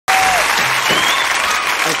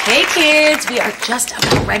Hey, kids, we are just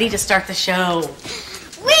about ready to start the show.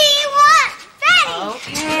 We want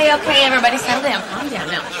Benny! Okay, everybody settle down. Calm down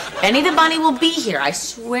now. Benny the Bunny will be here. I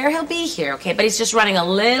swear he'll be here, okay? But he's just running a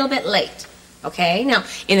little bit late, okay? Now,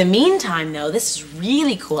 in the meantime, though, this is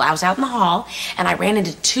really cool. I was out in the hall, and I ran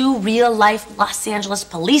into 2 real-life Los Angeles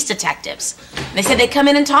police detectives. They said they'd come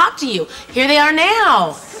in and talk to you. Here they are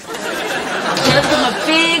now. Give them a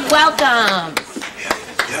big welcome.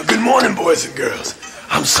 Yeah, good morning, boys and girls.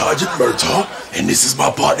 I'm Sergeant Murtaugh, and this is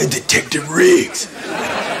my partner, Detective Riggs.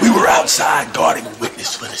 We were outside guarding a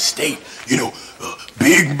witness for the state. You know, a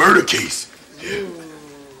big murder case. Yeah.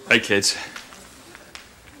 Hey, kids.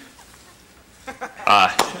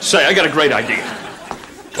 Say, I got a great idea.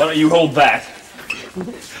 Why don't you hold that?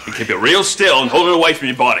 And keep it real still and hold it away from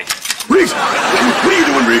your body. Riggs! What are you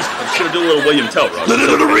doing, Riggs? I'm sure do a little William Tell, Rose.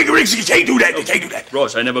 No, Riggs, you can't do that. You can't do that.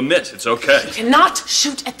 Rose, I never miss. It's okay. You cannot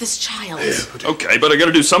shoot at this child. Yeah, okay, but I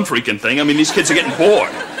gotta do some freaking thing. I mean, these kids are getting bored.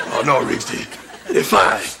 Oh, no, Riggs, they're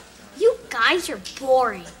fine. You guys are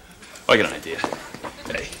boring. I got an idea.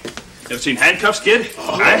 Hey, you ever seen handcuffs, kid?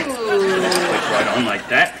 Right? Right on like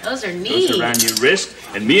that. Those are neat. Goes around your wrist,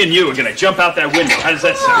 and me and you are gonna jump out that window. How does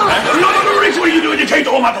that sound, huh? No, Riggs, what are you doing? You can't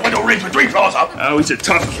throw him out the window, Riggs, with 3 floors up. Oh, he's a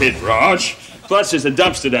tough kid, Raj. Plus, there's a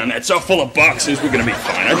dumpster down there. It's all full of boxes. We're gonna be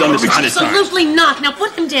fine. I've done this 100 times. Absolutely not. Now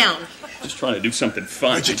put him down. Just trying to do something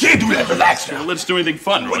fun. But you can't do that. Relax now. Well, let's do anything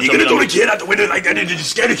fun, Raj. Well, you're gonna throw the kid out the window like that and just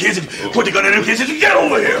scare the kids and put the gun in their kids and get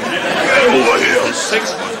over here. Get over here. There's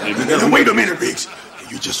 6 of us. Now, wait a minute, Riggs.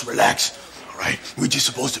 You just relax. All right? We're just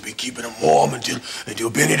supposed to be keeping them warm until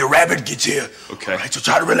Benny the Rabbit gets here. Okay. All right, so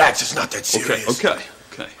try to relax. It's not that serious. Okay. All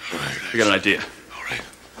right. I got an idea. All right.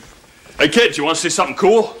 Hey, kids, you want to see something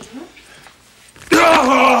cool?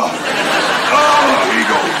 Oh, here he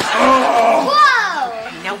goes. Oh.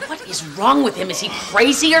 Whoa! Now what is wrong with him? Is he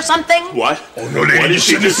crazy or something? What? Oh, no, lady, what did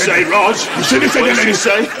she just say, Raj? You shouldn't have said that, lady.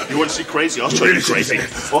 Say? You want to see crazy? I'll show you crazy.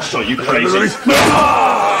 I'll show you crazy.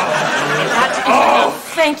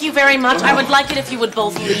 Thank you very much. I would like it if you would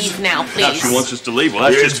both leave now, please. She wants us to leave. Well,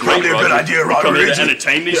 that's It's just great, probably a good Raj. idea, Rod. Come here to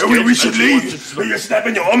entertain these kids. We should leave. You're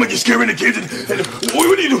snapping your arm and you're scaring the kids. And what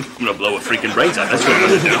are you doing? I'm gonna blow a freaking brains out. That's what I'm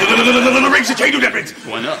gonna do. No, Riggs, you can't do that, Riggs.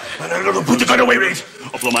 Why not? No, put the gun away, Riggs.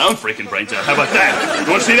 I'll blow my own freaking brains out. How about that?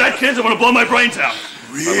 You want to see that, kids? I'm gonna blow my brains out.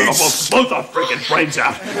 I'm gonna blow both our freaking brains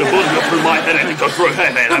out. The bullets go through my head and then go through her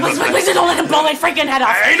head. Listen, don't let him blow my freaking head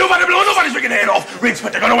off. Ain't nobody blowing nobody's freaking head off. Riggs,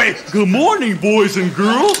 put the gun away. Good morning, boys and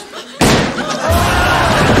girls.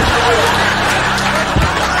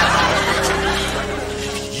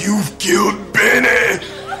 You've killed Benny.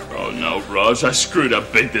 Oh, no, Raj. I screwed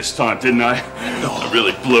up big this time, didn't I? No. I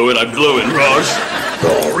really blew it. I blew it, Raj.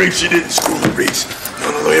 No, Riggs, you didn't screw it, Riggs.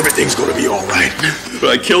 No, everything's gonna be all right. But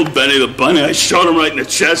I killed Benny the Bunny. I shot him right in the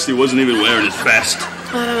chest. He wasn't even wearing his vest.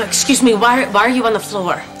 Excuse me, why are you on the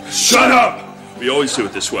floor? Shut up! We always do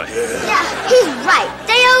it this way. Yeah, he's right.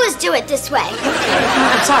 They always do it this way.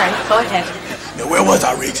 I'm sorry. Go ahead. Now, where was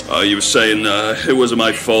I, Riggs? You were saying it wasn't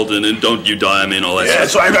my fault and don't you die on me and all that Yeah,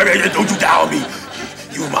 stuff. so don't you die on me.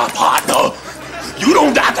 You my partner. You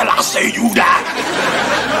don't die till I say you die.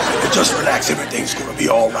 Just relax. Everything's gonna be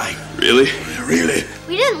all right. Really? Really?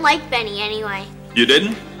 We didn't like Benny anyway. You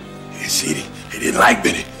didn't? Yeah, see, he didn't like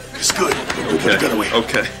Benny. It's good. Put the gun away.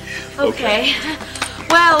 Okay.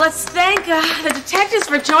 Well, let's thank the detectives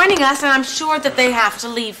for joining us, and I'm sure that they have to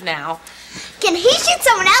leave now. Can he shoot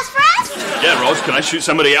someone else for us? Yeah, Rose, can I shoot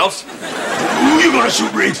somebody else? Who you gonna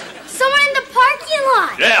shoot, Riggs? Someone in the parking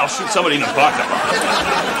lot. Yeah, I'll shoot somebody in the parking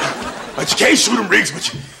lot. But you can't shoot him, Riggs,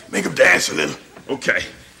 but you make him dance a little. Okay.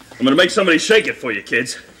 I'm gonna make somebody shake it for you,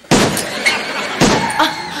 kids.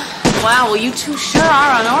 Wow, well, you two sure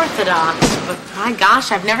are unorthodox. But my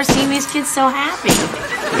gosh, I've never seen these kids so happy.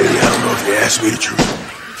 Lady, I don't know if you asked me the truth.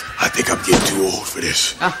 I think I'm getting too old for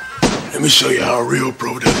this. Let me show you how a real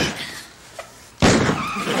pro does it.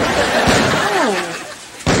 Oh.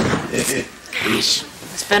 Gosh,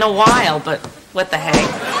 it's been a while, but what the heck?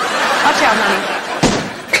 Watch out, honey.